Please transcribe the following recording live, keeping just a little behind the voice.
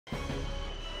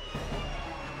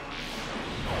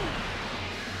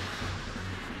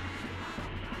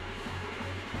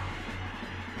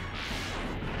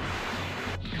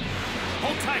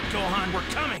Gohan, we're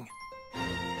coming.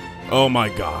 Oh my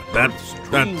God, that's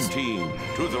team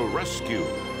to the rescue.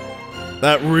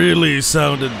 that really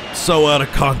sounded so out of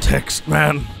context,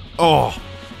 man. Oh.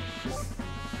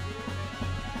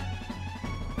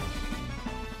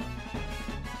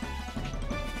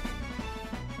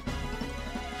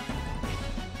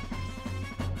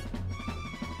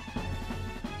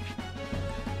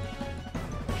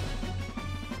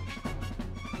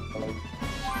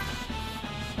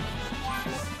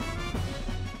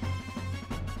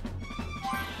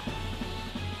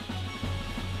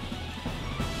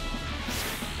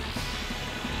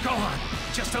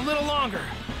 Gohan, just a little longer.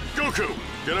 Goku,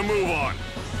 get a move on.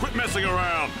 Quit messing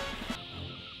around.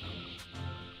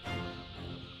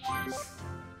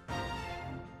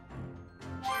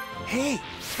 Hey,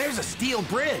 there's a steel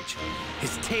bridge.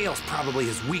 His tail's probably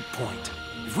his weak point.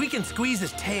 If we can squeeze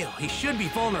his tail, he should be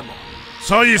vulnerable.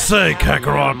 So you say,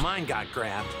 Kakarot. Mine got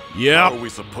grabbed. How are Yep. we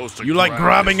supposed to You like grab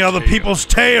grabbing his other tail? people's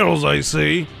tails, I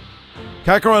see.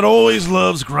 Kakarot always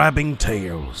loves grabbing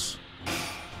tails.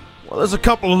 Well, there's a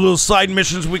couple of little side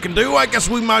missions we can do. I guess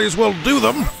we might as well do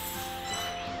them.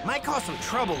 Might cause some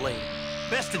trouble later.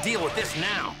 Best to deal with this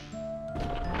now.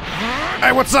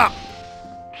 Hey, what's up?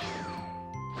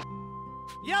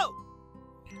 Yo!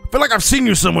 I feel like I've seen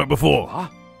you somewhere before. Huh?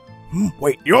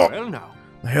 Wait, you're... Well, no.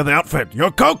 I hear the outfit.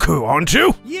 You're Goku, aren't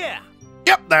you? Yeah.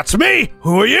 Yep, that's me.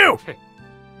 Who are you?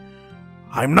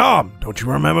 I'm Nam. Don't you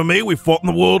remember me? We fought in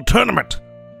the World Tournament.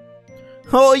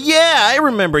 Oh yeah, I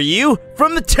remember you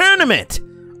from the tournament.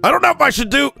 I don't know if I should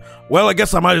do... Well, I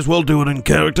guess I might as well do it in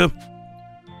character.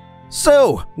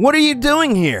 So, what are you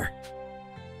doing here?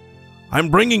 I'm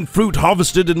bringing fruit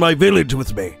harvested in my village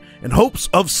with me, in hopes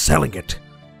of selling it.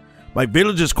 My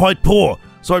village is quite poor,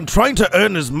 so I'm trying to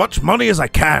earn as much money as I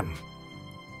can.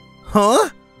 Huh?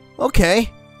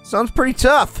 Okay, sounds pretty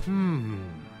tough.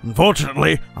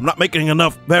 Unfortunately, I'm not making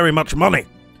very much money.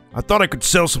 I thought I could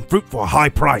sell some fruit for a high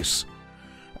price.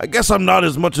 I guess I'm not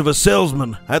as much of a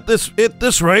salesman. At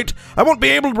this rate, I won't be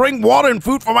able to bring water and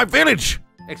food for my village.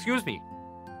 Excuse me.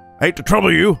 I hate to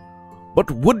trouble you,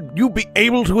 but would you be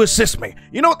able to assist me?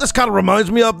 You know what this kind of reminds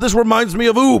me of? This reminds me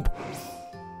of Oob.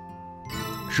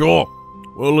 Sure,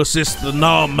 we'll assist the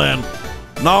Nam man.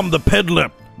 Nam the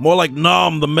peddler. More like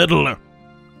Nam the meddler.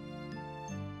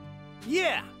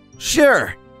 Yeah.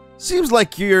 Sure. Seems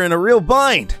like you're in a real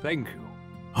bind. Thank you.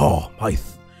 Oh,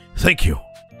 thank you.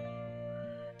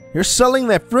 You're selling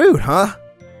that fruit, huh?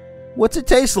 What's it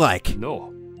taste like?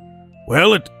 No.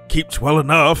 Well, it keeps well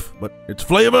enough, but its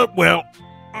flavor, well...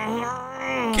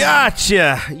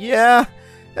 Gotcha. Yeah,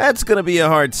 that's gonna be a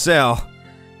hard sell.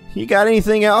 You got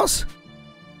anything else?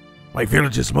 My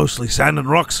village is mostly sand and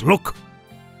rocks. Look,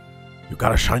 you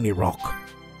got a shiny rock.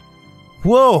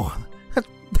 Whoa,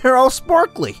 they're all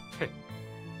sparkly.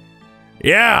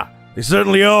 Yeah, they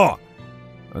certainly are.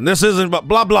 And this isn't but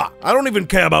blah blah. I don't even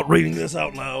care about reading this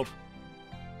out loud.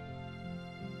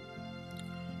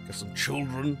 Got some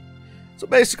children. So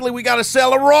basically, we gotta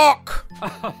sell a rock.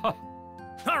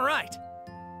 All right.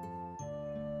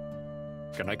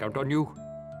 Can I count on you?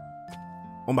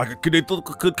 Oh my god,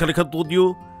 can I count on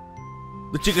you?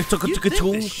 The You'd think this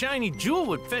chicka shiny jewel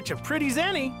would fetch a pretty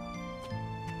zenny.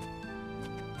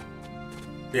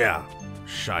 Yeah,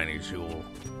 shiny jewel.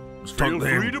 Let's talk Feel to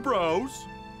him. free to browse.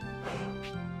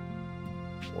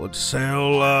 Let's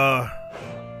sell,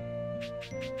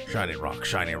 shiny rock,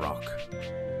 shiny rock.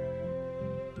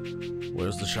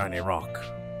 Where's the shiny rock?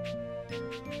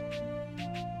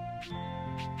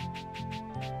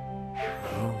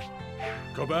 Oh.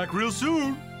 Come back real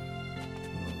soon.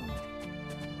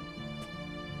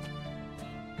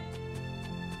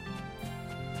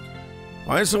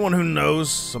 Why is someone who knows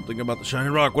something about the shiny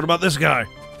rock? What about this guy?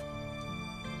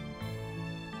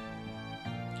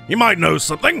 He might know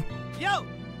something. Yo.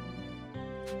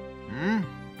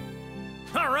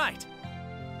 All right.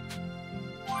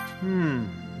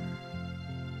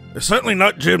 They're certainly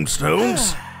not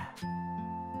gemstones.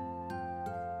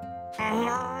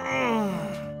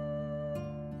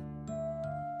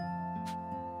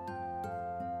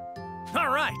 All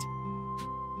right.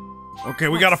 Okay,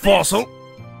 we got a fossil.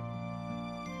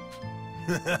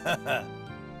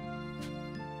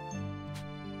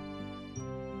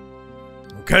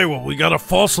 Okay, well, we got a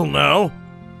fossil now.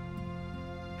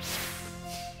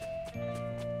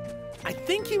 I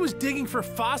think he was digging for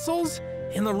fossils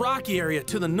in the rocky area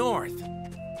to the north.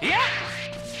 Yeah.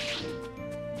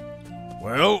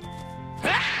 Well,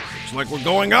 looks like we're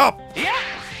going up. Yeah.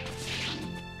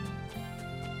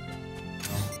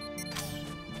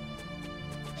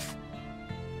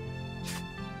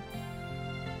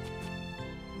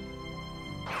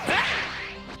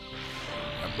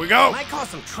 we go. Might cause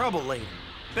some trouble later.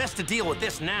 Best to deal with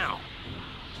this now.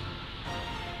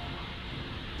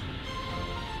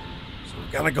 So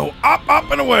we gotta go up,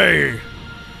 up, and away.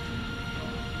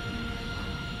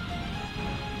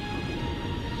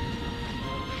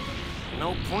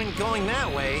 No point going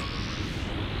that way.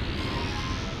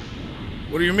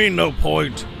 What do you mean, no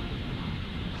point?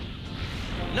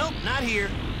 Nope, not here.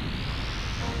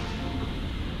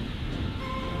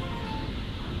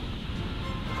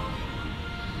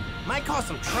 Might cause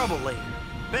some trouble later.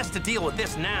 Best to deal with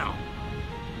this now.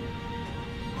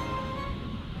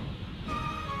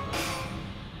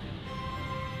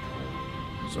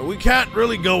 So we can't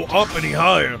really go up any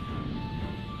higher.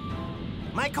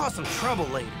 Might cause some trouble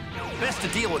later. Best to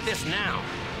deal with this now.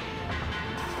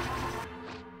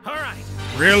 All right,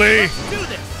 Really? let's do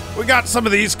this. We got some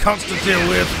of these cunts to deal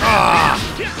with. Ah!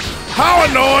 How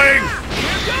annoying!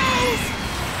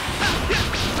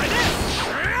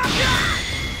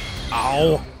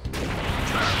 Ow.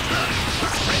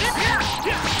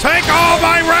 Take all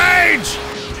my rage!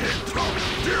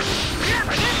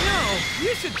 No,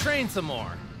 you should train some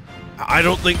more. I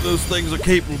don't think those things are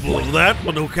capable of that,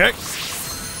 but okay.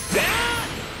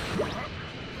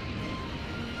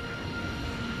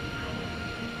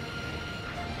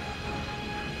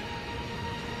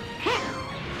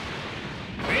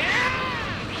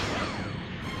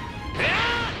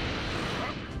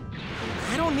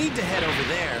 I don't need to head over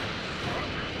there.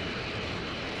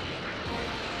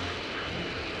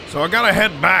 So I gotta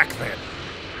head back then.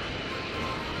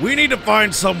 We need to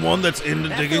find someone that's into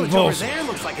That digging village over fossils. there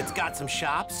looks like it's got some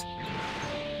shops.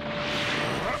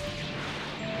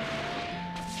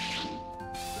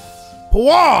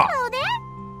 Pawar! Hello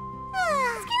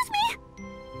there. Excuse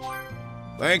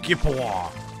me. Thank you,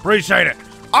 Pawar. Appreciate it.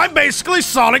 I'm basically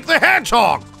Sonic the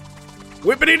Hedgehog.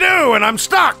 Whippity-doo, and I'm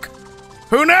stuck.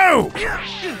 Who knew?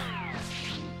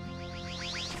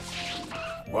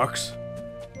 Works.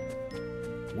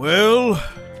 Well...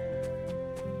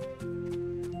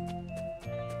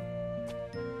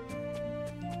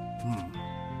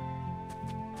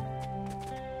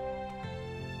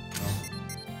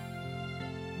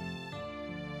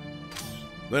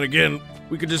 Then again,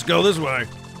 we could just go this way.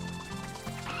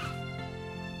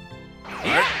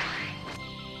 Right?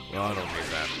 Well, I don't need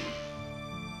that.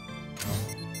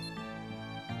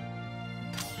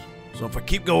 So if I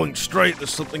keep going straight,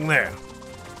 there's something there.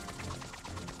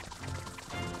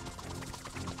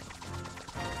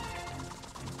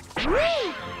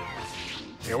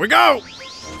 Here we go!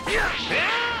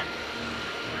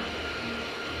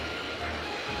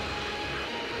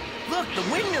 Look, the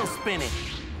windmill's spinning.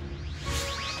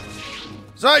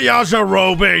 Is that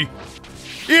Yajirobe?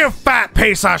 You fat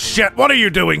piece of shit! What are you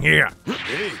doing here?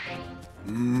 Hey,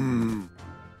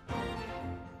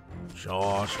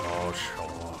 Sure.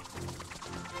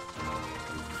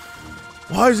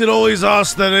 Why is it always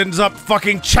us that ends up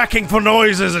fucking checking for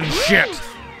noises and shit?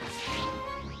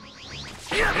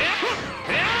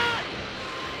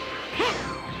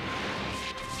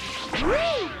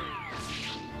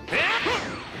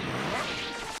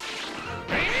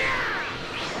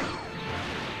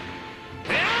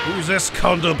 Who's this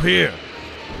cunt up here?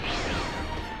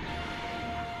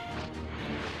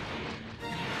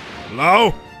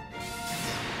 Hello?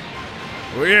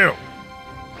 Who are you?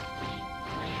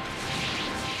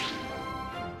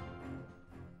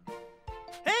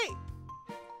 Hey,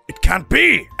 It can't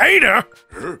be! Ada?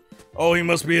 Oh, he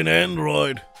must be an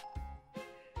android.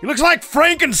 He looks like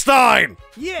Frankenstein!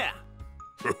 yeah.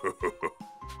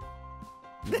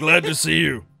 Glad to see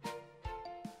you.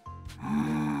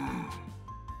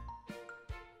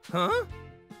 Huh?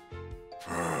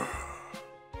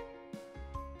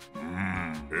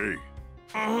 hey.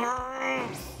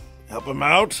 Help him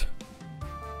out?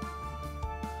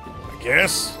 I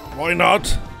guess. Why not?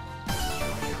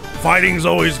 Fighting's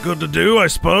always good to do, I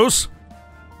suppose.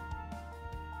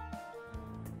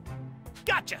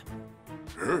 Gotcha.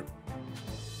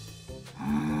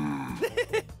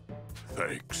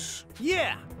 Thanks.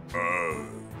 Yeah.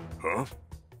 Huh?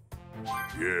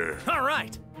 Yeah. All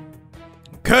right.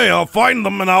 Okay, I'll find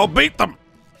them and I'll beat them.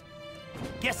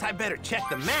 Guess I better check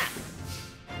the map.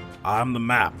 I'm the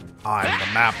map. I'm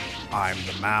the map. I'm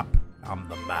the map. I'm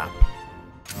the map.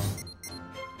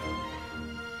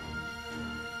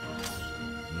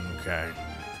 Okay.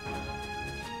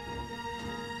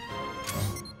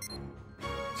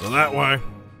 So that way.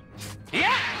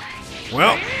 Yeah.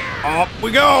 Well, up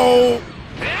we go.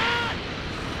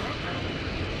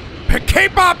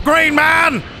 Keep up, Green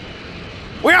Man!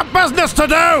 We have business to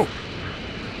do!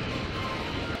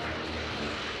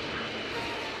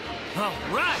 All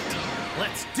right.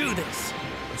 Let's do this.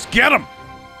 Let's get him!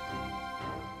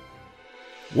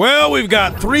 Well, we've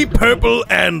got 3 purple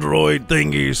android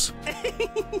thingies.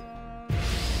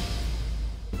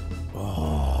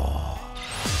 Oh.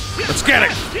 Let's get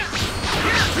it.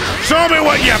 Show me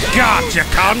what you've got, you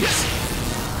cunts.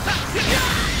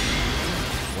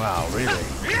 Wow, really?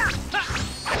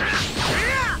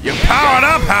 You powered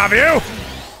up, have you?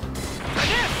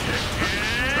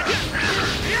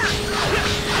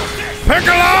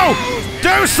 Piccolo!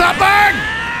 Do something!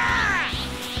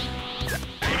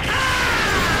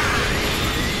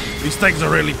 These things are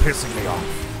really pissing me off.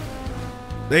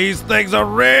 These things are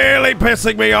really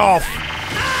pissing me off.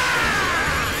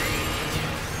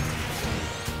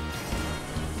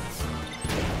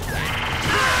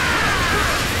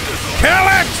 Kill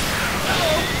it!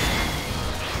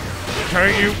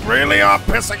 Okay, you really are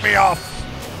pissing me off.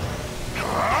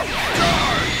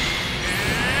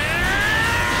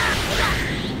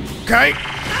 Okay.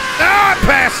 Now I'm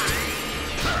pissed.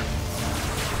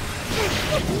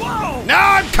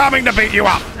 Now I'm coming to beat you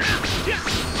up.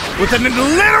 Within a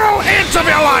literal inch of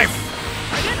your life.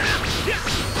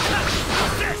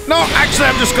 No, actually,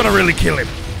 I'm just gonna really kill him.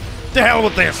 To hell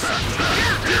with this.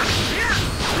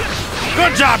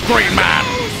 Good job, Green Man.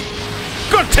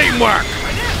 Good teamwork.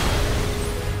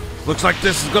 Looks like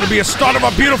this is gonna be a start of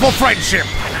a beautiful friendship.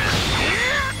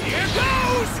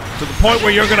 To the point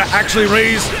where you're gonna actually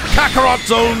raise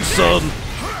Kakarot's own son.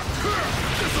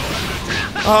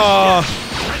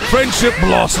 Friendship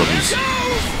blossoms.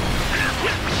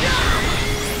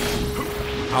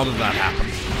 How did that happen?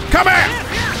 Come here!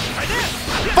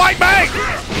 Fight me!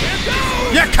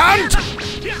 You cunt!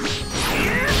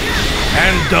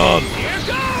 And done.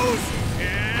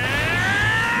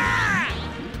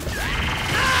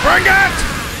 Bring it!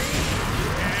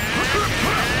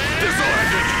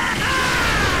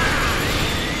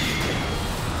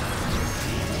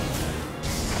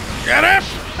 Get him!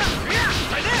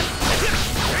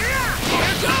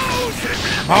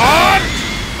 On!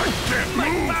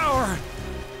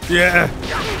 Yeah.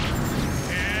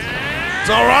 It's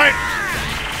all right.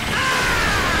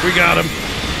 We got him.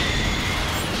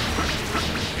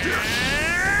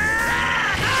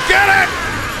 Get it!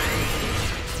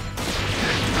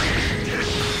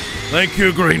 Thank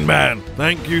you, Green Man.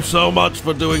 Thank you so much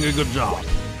for doing a good job.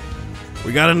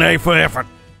 We got an A for effort.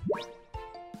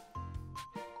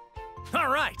 All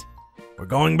right. We're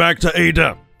going back to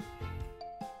Ada.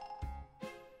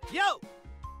 Yo!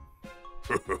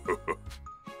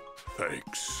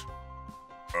 Thanks.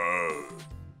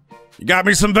 You got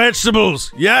me some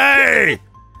vegetables. Yay!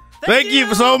 Thank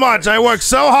you so much. I worked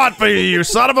so hard for you, you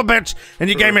son of a bitch, and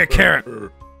you gave me a carrot.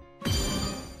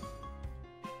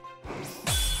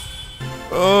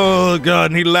 Oh,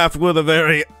 God, and he laughed with a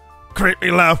very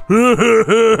creepy laugh.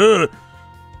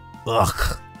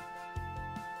 Ugh.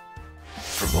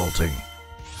 Revolting.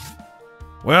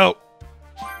 Well,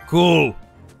 cool.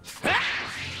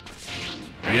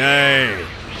 Yay.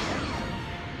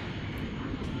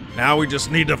 Now we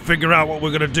just need to figure out what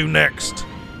we're gonna do next.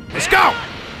 Let's go!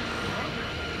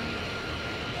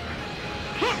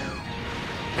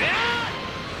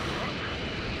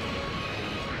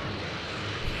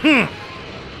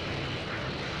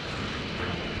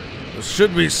 There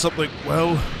should be something,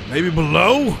 well, maybe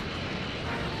below?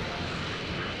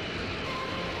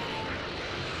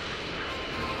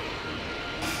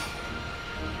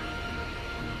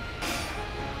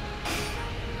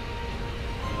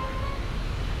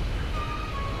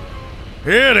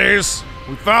 Here it is.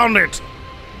 We found it.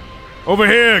 Over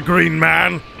here, Green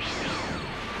Man.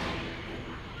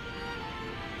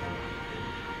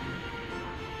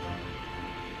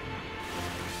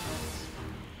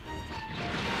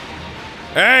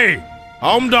 Hey,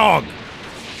 home dog.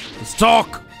 Let's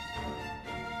talk.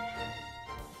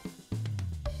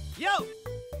 Yo!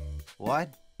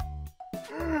 What?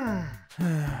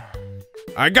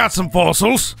 I got some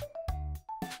fossils.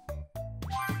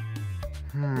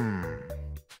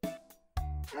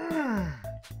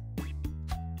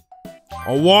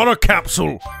 A water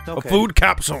capsule. A Okay. food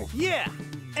capsule. Yeah!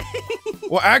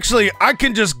 Well, actually, I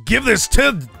can just give this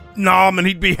to Nom and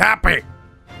he'd be happy.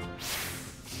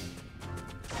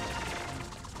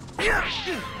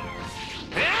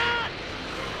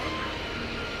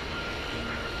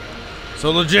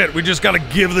 So legit, we just gotta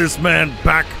give this man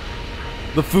back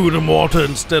the food and water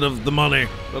instead of the money.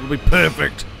 That'll be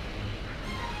perfect.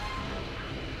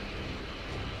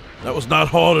 That was not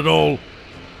hard at all.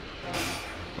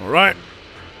 Alright.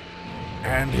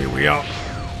 And here we are.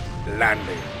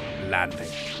 Landing.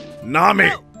 Nami!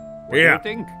 What do Here, you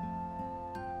think?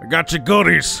 I got your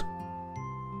goodies.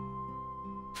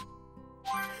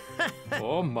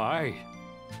 Oh my.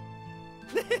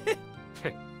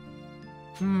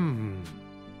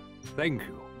 Thank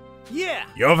you. Yeah.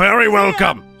 You're very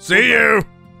welcome. See you.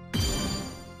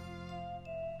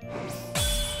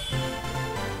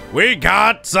 We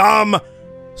got some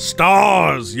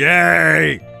stars.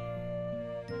 Yay.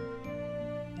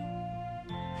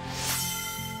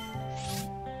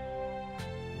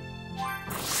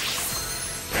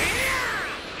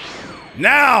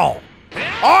 Now,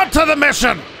 on to the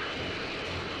mission.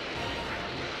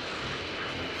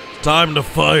 It's time to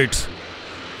fight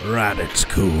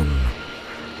Raditz-kun.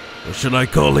 Or should I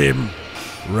call him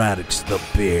Raditz the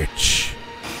bitch?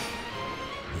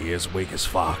 He is weak as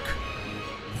fuck.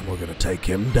 And we're gonna take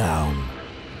him down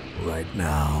right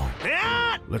now.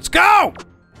 Let's go!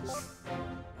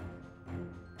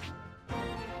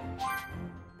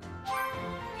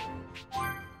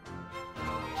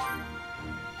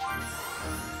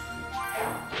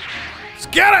 Let's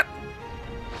get it!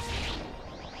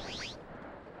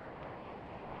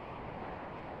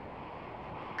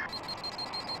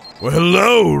 Well,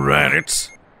 hello,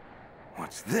 Raditz.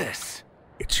 What's this?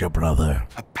 It's your brother.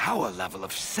 A power level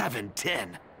of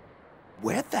 710.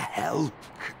 Where the hell?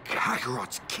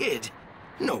 Kakarot's kid?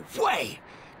 No way!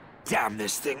 Damn,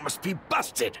 this thing must be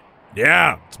busted.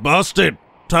 Yeah, it's busted.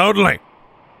 Totally.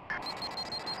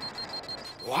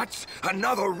 What?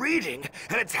 Another reading?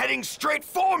 And it's heading straight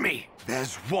for me!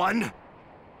 There's one.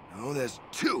 No, there's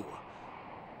two.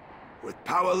 With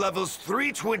power levels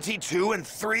 322 and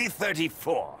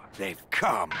 334. They've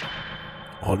come.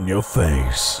 On your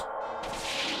face.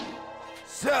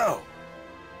 So,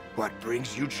 what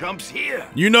brings you chumps here?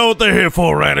 You know what they're here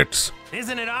for, Raditz.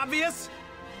 Isn't it obvious?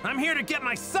 I'm here to get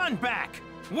my son back.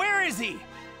 Where is he?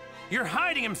 You're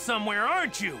hiding him somewhere,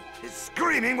 aren't you? His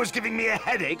screaming was giving me a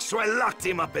headache, so I locked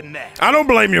him up in there. I don't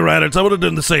blame you, Raditz. I would have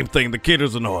done the same thing. The kid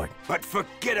is annoying. But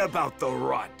forget about the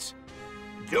runt.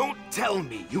 Don't tell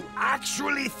me you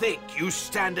actually think you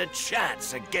stand a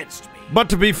chance against me. But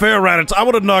to be fair, Raditz, I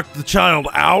would have knocked the child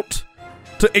out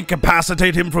to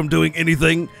incapacitate him from doing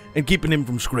anything and keeping him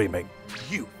from screaming.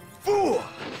 You fool!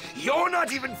 You're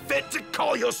not even fit to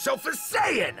call yourself a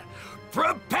Saiyan!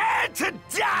 Prepare to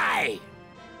die!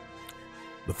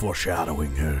 The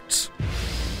foreshadowing hurts.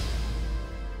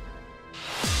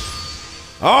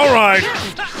 All right.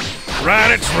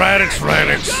 Raditz.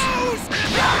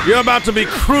 You're about to be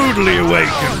crudely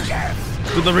awakened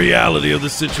to the reality of the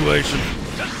situation.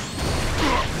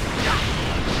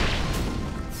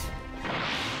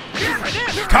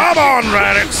 Come on,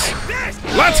 Raditz.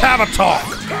 Let's have a talk.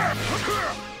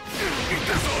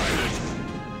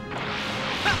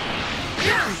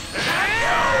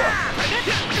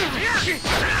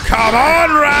 Come on,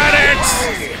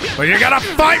 Raditz! Are you gonna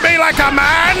fight me like a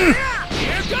man?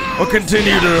 Or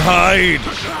continue to hide?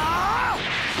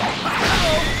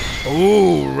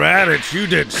 Ooh, Raditz, you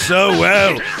did so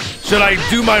well. Should I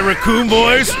do my raccoon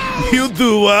voice? You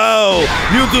do well.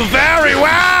 You do very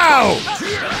well.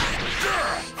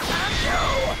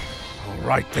 All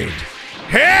right, then.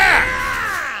 Here!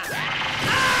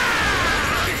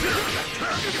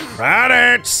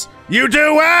 Raditz, you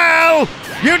do well.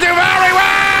 You do very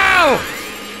well.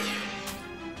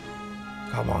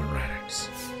 Come on, Raditz.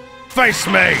 Face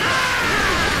me.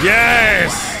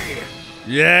 Yes.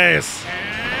 Yes.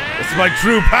 It's my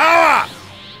true power!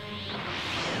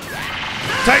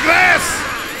 Take this!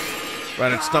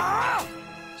 Raditz, stop.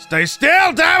 Stay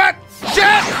still, damn it!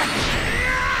 Shit!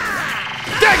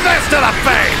 Take this to the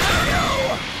face!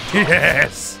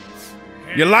 Yes!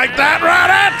 You like that,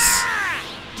 Raditz?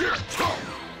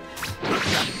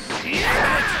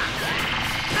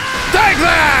 Take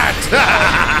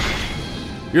that!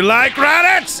 You like,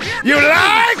 Raditz? You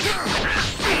like?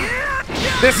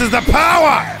 This is the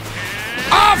power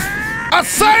of a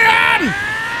Saiyan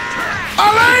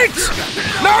Elite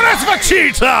known as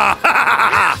Vegeta!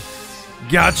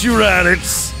 Got you,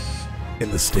 Raditz.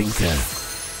 In the stinker.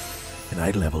 And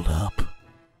I leveled up.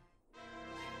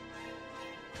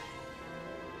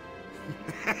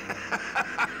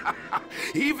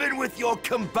 Even with your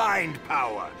combined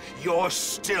power, you're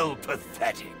still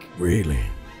pathetic. Really?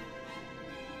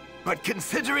 But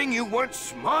considering you weren't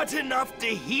smart enough to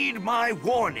heed my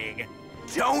warning,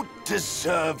 don't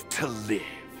deserve to live.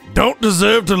 Don't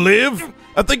deserve to live?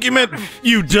 I think you meant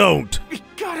you don't. You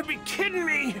gotta be kidding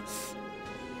me!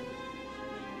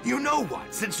 You know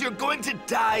what? Since you're going to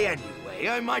die anyway,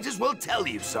 I might as well tell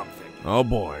you something. Oh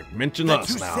boy, mention The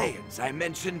us two now. Saiyans I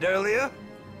mentioned earlier,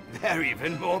 they're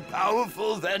even more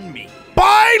powerful than me.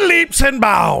 By leaps and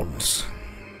bounds.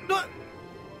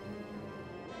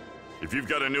 If you've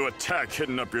got a new attack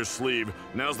hidden up your sleeve,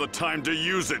 now's the time to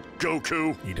use it,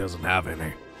 Goku. He doesn't have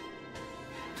any.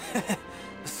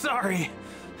 Sorry.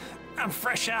 I'm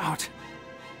fresh out.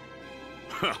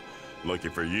 Lucky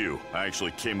for you, I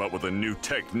actually came up with a new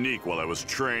technique while I was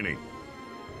training.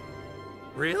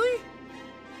 Really?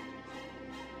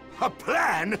 A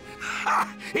plan?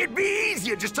 Ha! It'd be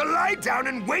easier just to lie down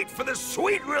and wait for the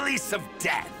sweet release of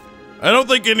death. I don't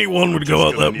think anyone would go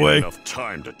out that way. Enough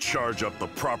time to charge up the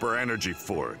proper energy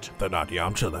for it. They're not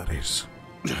Yamcha, that is.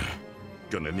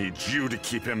 Gonna need you to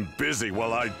keep him busy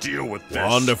while I deal with this.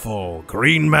 Wonderful.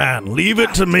 Green Man, leave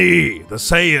it to me, the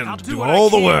Saiyan, I'll to do do what I all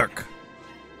the can. work.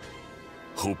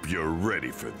 Hope you're ready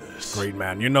for this. Green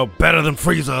Man, you know better than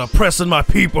Frieza oppressing my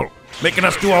people, making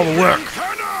us do all the work.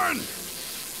 Cannon!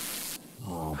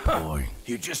 Oh, boy.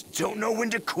 You just don't know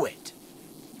when to quit.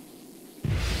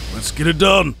 Let's get it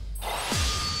done.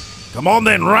 Come on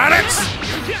then, Raditz!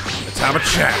 Let's have a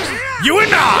chat. You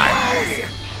and I!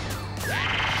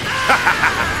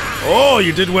 Oh,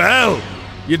 you did well.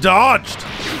 You dodged.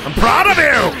 I'm proud of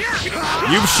you!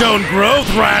 You've shown growth,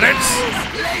 Raditz!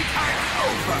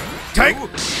 Take...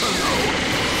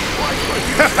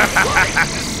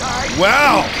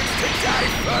 Wow!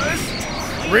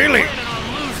 Really?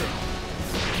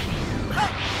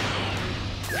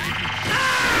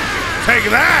 Take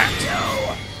that!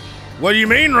 What do you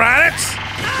mean, Raditz?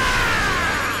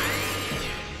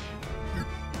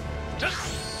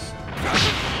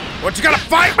 What, you gonna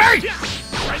fight me?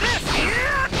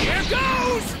 Here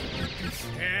goes!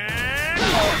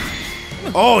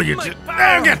 Oh, you did.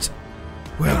 Dang it!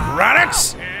 Well,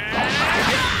 Raditz?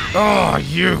 Oh,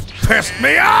 you pissed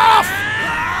me off!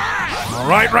 All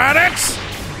right, Raditz?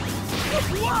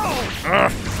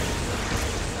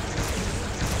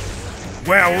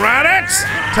 Well, Raditz,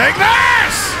 take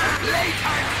this!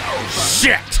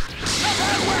 Shit!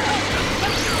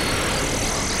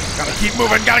 Gotta keep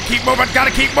moving, gotta keep moving,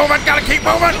 gotta keep moving, gotta keep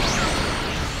moving!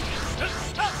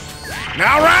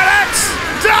 Now, Raditz,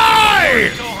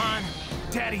 die! Gohan,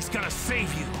 Daddy's gonna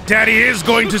save you. Daddy is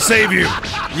going to save you.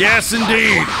 Yes,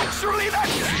 indeed. Actually,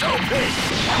 that's stupid!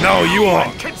 No, you I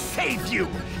are. could save you!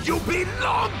 You'll be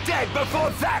long dead before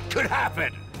that could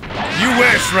happen! You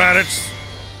wish, Raditz.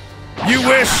 You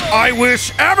wish, I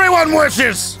wish, everyone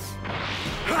wishes!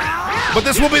 But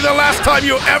this will be the last time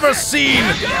you're ever seen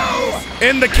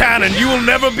in the canon. You will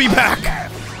never be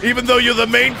back. Even though you're the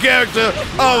main character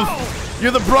of...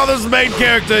 You're the brother's main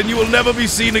character, and you will never be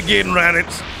seen again,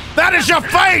 Raditz. That is your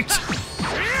fate!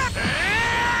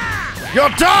 Your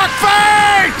dark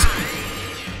fate!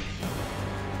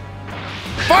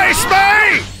 Face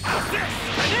me!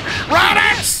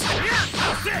 Raditz!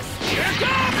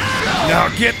 Now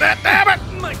get that, damn it!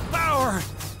 My power!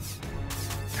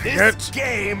 This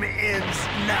game ends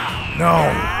now.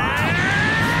 No.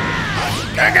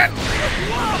 Dang it!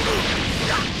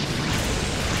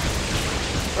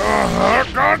 Oh,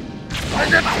 God.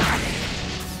 Dang it!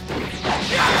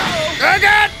 Dang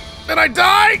it! Did I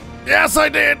die? Yes, I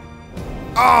did.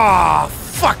 Ah,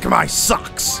 fuck my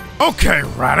socks. Okay,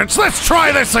 Raditz, let's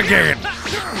try this again.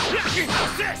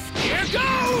 Here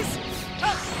goes!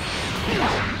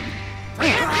 Try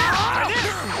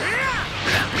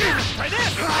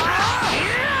this!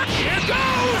 Here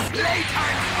goes!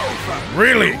 Playtime's over.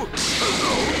 Really?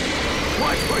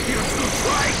 What were you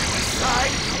trying to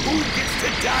decide who gets to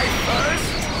die first?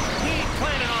 He ain't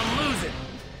planning on losing.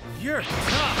 You're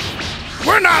tough.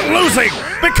 We're not losing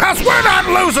because we're not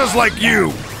losers like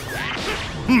you.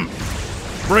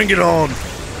 Bring it on.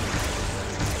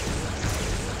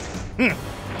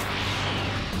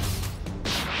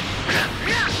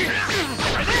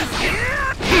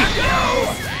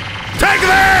 Take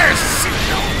this!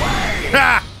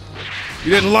 Ha! You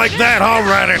didn't like that, huh,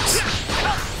 Raditz?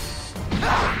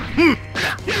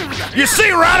 You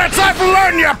see, Raditz, I've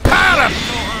learned your pattern!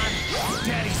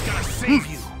 Daddy's gonna save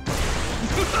you.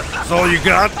 That's all you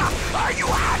got? Are you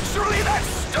actually that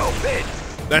stupid?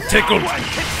 That tickled. No one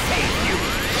can save you.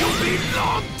 You'll be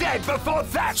long dead before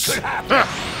that could happen.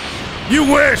 You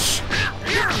wish!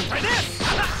 Try this!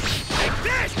 Take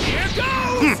this! Here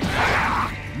goes!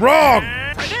 Wrong!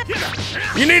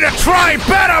 You need to try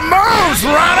better moves,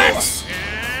 Raditz!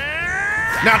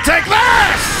 Now take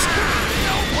this!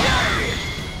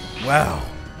 Wow,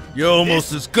 you're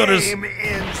almost as good as Game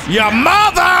ends. your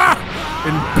mother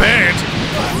in bed.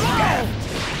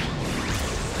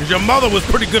 Because your mother was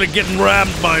pretty good at getting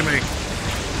rammed by me.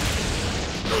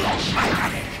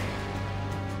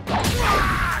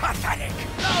 Pathetic.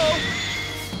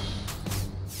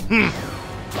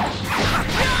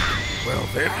 Well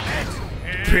then,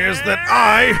 it appears that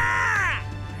I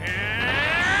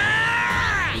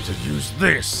need to use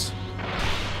this.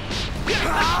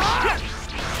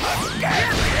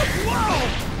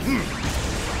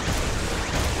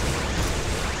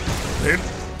 Then,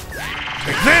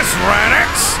 take this,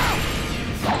 Raditz!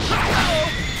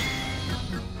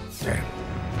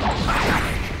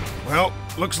 Well,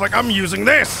 looks like I'm using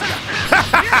this.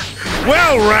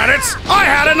 Well, Raditz, I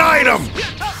had an item.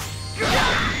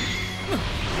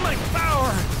 My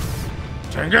power!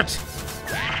 Dang it.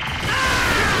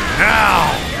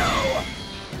 Now,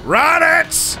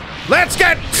 Raditz, let's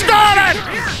get started.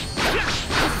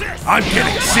 I'm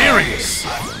getting serious.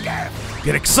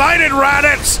 Get excited,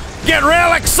 Raditz. Get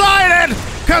real excited,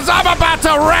 cause I'm about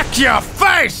to wreck your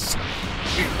face.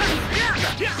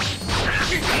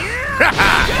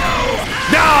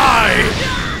 Die!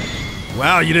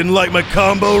 Wow, you didn't like my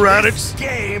combo, Raditz?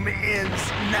 Game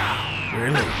ends now.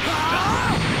 Really?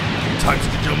 How many times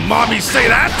did your mommy say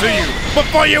that to you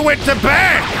before you went to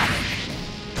bed?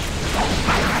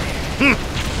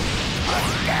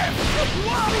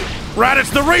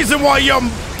 Raditz, the reason why your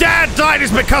dad died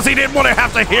is because he didn't want to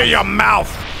have to hear your mouth.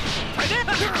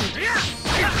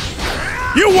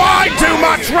 You whine too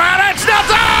much, Raditz! Now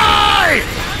die!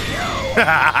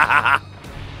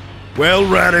 Well,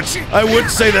 Raditz, I would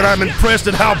say that I'm impressed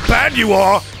at how bad you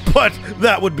are, but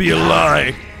that would be a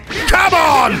lie. Come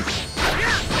on!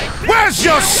 Where's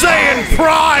your Saiyan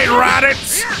pride,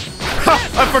 Raditz?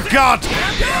 I forgot.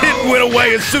 It went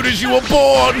away as soon as you were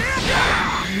born.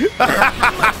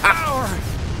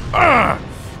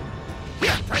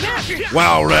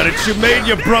 Wow, Raditz, you made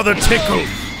your brother tickle.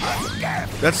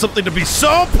 That's something to be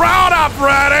so proud of,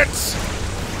 Raditz.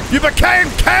 You became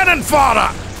cannon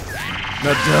fodder.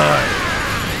 Now die.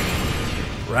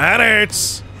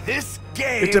 Raditz. This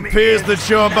game. It appears that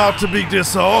you're about to be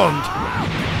disarmed.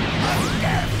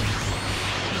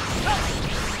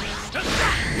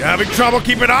 You having trouble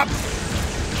keeping up?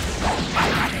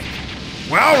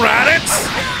 Well, Raditz,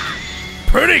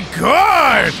 pretty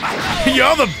good.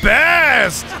 You're the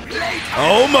best.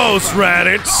 Almost,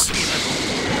 Raditz.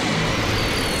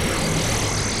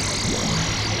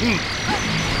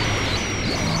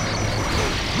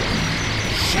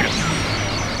 Shit.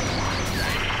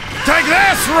 Take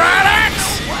this, Raditz!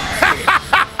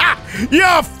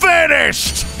 You're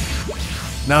finished!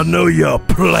 Now know your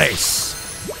place.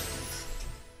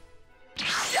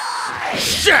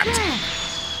 Shit!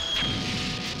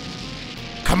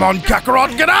 Come on,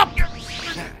 Kakarot, get up!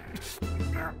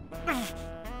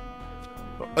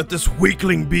 Let this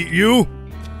weakling beat you?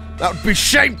 That would be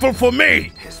shameful for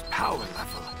me! His power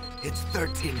level, it's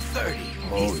 1330.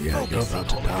 Oh, yeah, you're about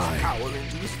to die. Power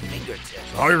into his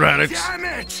fingertips. Sorry, Raditz. Damn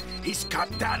it! He's got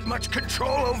that much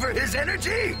control over his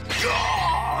energy.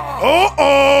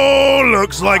 Uh-oh!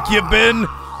 Looks like you've been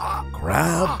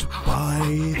grabbed by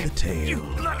the tail.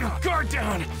 Let your guard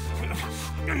down!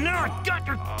 Now I got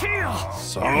your tail!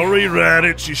 Sorry,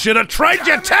 Raditz. You should have trained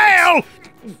your tail!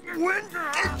 When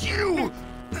did you?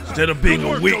 Instead of being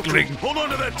a weakling. Hold on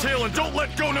to that tail and don't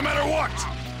let go no matter what!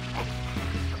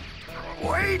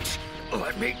 Wait!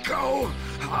 Let me go!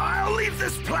 I'll leave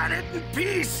this planet in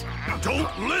peace! Don't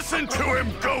listen to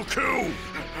him, Goku!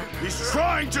 He's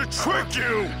trying to trick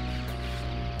you!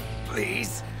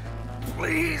 Please,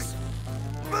 please,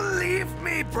 believe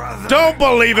me, brother! Don't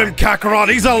believe him, Kakarot.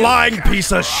 He's a lying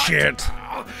piece of shit.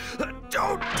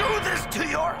 Don't do this to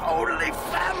your only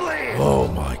family! Oh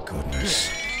my goodness.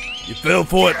 You fell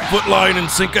for it, foot, line, and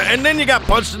sinker, and then you got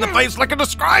punched in the face like a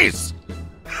disgrace!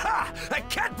 Ha! I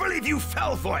can't believe you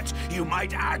fell for it! You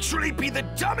might actually be the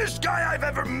dumbest guy I've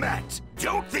ever met!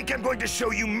 Don't think I'm going to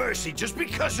show you mercy just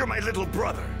because you're my little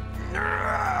brother!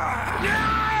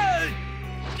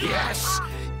 Yes!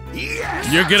 Yes!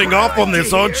 You're getting off on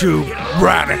this, aren't you,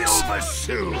 Raditz?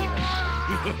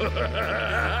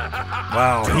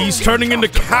 Wow, he's turning into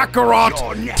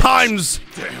Kakarot times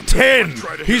 10!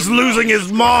 He's losing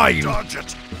his mind!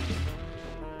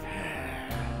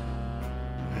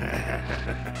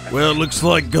 Well, looks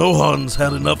like Gohan's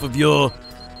had enough of your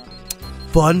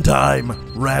fun time,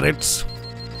 Raditz.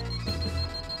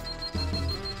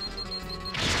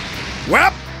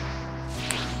 Well,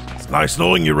 it's nice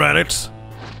knowing you, Raditz.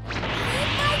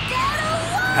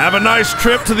 Have a nice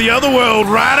trip to the other world,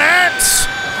 Raditz!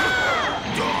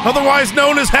 Otherwise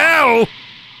known as hell!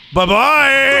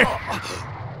 Bye-bye!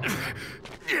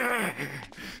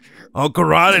 Uncle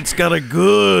Raditz got a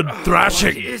good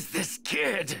thrashing. What is this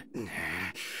kid?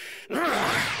 You're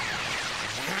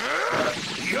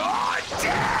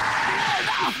dead!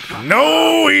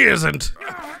 No, he isn't.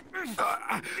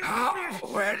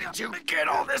 Where did you get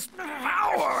all this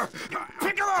power?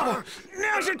 Piccolo!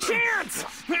 Now's your chance!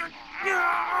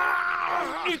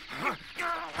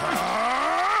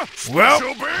 Well,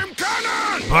 Beam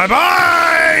cannon!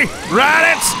 bye-bye!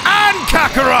 Raditz and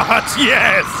Kakarot,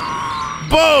 yes!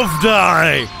 Both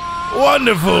die!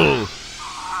 Wonderful!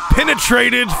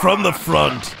 Penetrated from the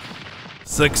front.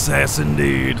 Success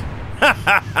indeed.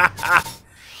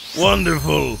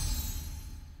 Wonderful.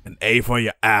 An A for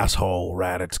your asshole,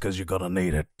 Raditz, because you're gonna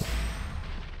need it.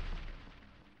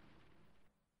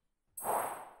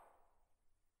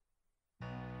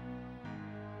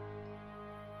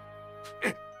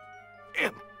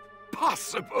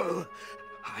 Impossible.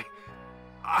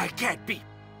 I can't be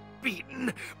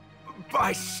beaten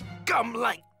by scum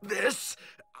like this.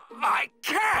 I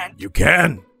can't. You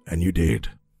can, and you did.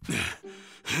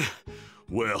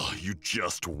 Well, you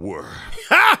just were.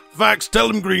 Ha! Facts, tell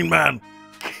him, Green Man.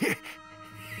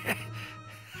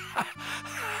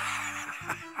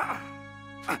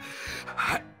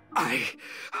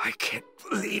 I can't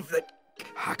believe that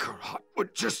Kakarot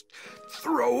would just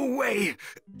throw away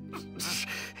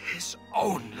his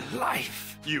own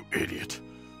life. You idiot.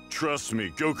 Trust me,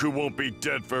 Goku won't be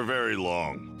dead for very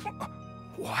long.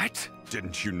 What?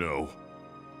 Didn't you know?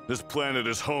 This planet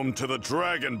is home to the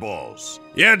Dragon Balls.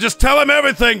 Yeah, just tell him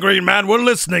everything, Green Man. We're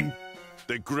listening.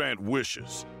 They grant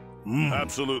wishes.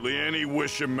 Absolutely any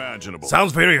wish imaginable.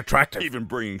 Sounds very attractive. Even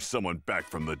bringing someone back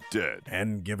from the dead.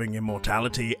 And giving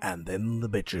immortality and then the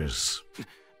bitches.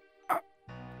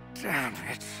 Damn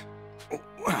it.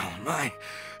 Well, my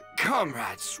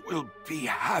comrades will be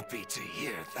happy to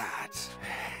hear that.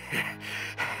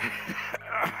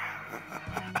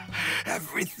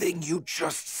 Everything you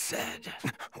just said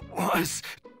was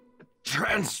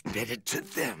transmitted to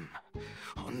them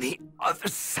on the other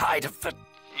side of the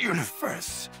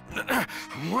universe.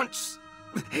 Once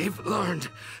they've learned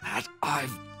that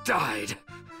I've died,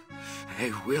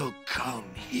 they will come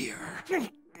here.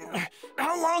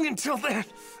 How long until then?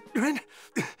 When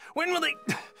will they...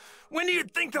 When do you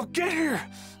think they'll get here?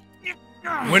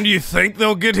 When do you think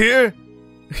they'll get here?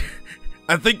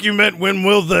 I think you meant when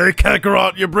will they,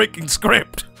 Kakarot? You're breaking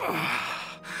script.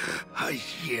 A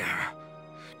year.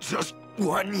 Just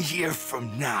 1 year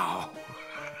from now.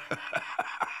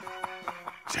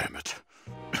 Damn it.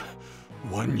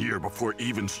 1 year before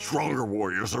even stronger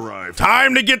warriors arrive.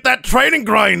 Time to get that training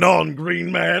grind on,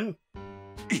 Green Man.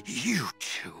 You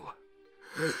two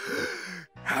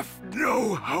have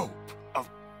no hope of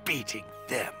beating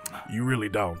them. You really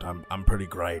don't. I'm pretty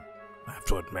great. I have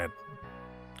to admit.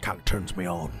 Kind of turns me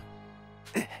on.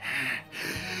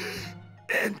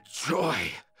 Enjoy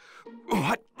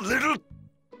what little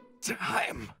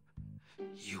time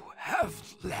you have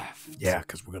left. Yeah,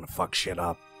 because we're gonna fuck shit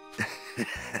up.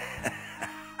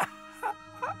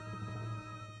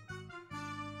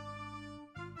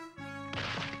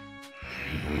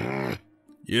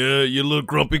 Yeah, you little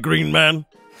grumpy Green Man.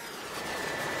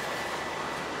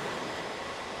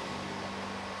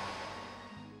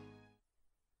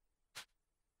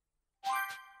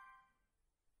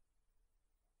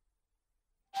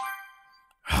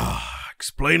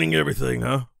 Explaining everything,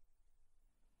 huh?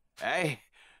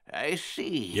 I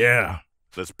see. Yeah.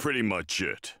 That's pretty much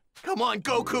it. Come on,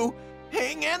 Goku!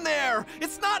 Hang in there!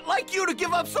 It's not like you to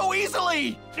give up so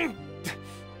easily!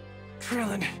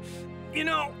 Krillin, you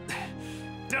know,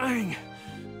 dying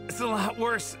is a lot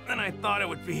worse than I thought it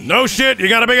would be. No shit, you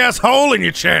got a big ass hole in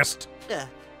your chest.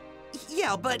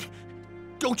 Yeah, but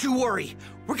don't you worry.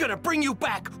 We're gonna bring you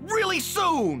back really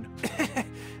soon!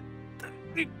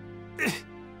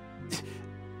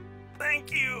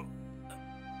 Thank you.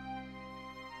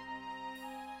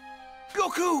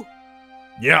 Goku!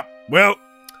 Yeah, well,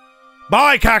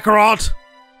 bye, Kakarot.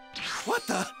 What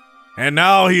the? And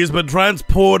now he's been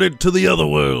transported to the other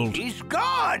world. He's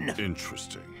gone!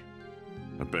 Interesting.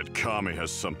 I bet Kami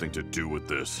has something to do with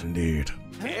this. Indeed.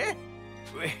 Eh?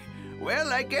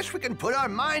 Well, I guess we can put our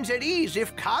minds at ease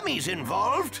if Kami's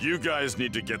involved. You guys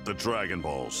need to get the Dragon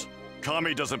Balls.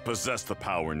 Kami doesn't possess the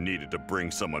power needed to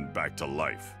bring someone back to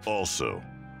life. Also,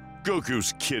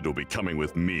 Goku's kid will be coming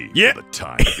with me Yeah. for the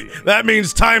time being. That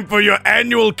means time for your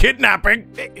annual kidnapping.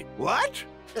 What?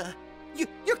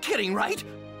 You're kidding, right?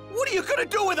 What are you gonna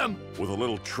do with him? With a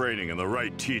little training and the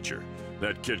right teacher,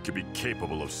 that kid could be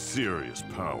capable of serious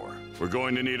power. We're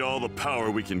going to need all the power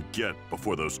we can get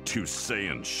before those 2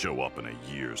 Saiyans show up in a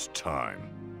year's time.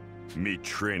 Me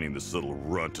training this little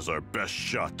runt is our best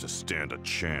shot to stand a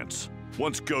chance.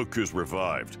 Once Goku's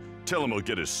revived, tell him he'll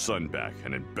get his son back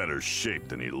and in better shape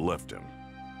than he left him.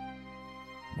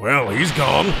 Well, he's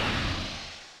gone.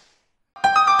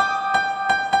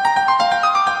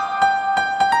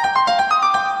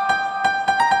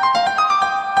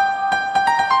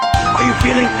 Are you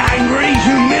feeling angry,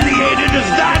 humiliated? Is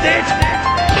that it?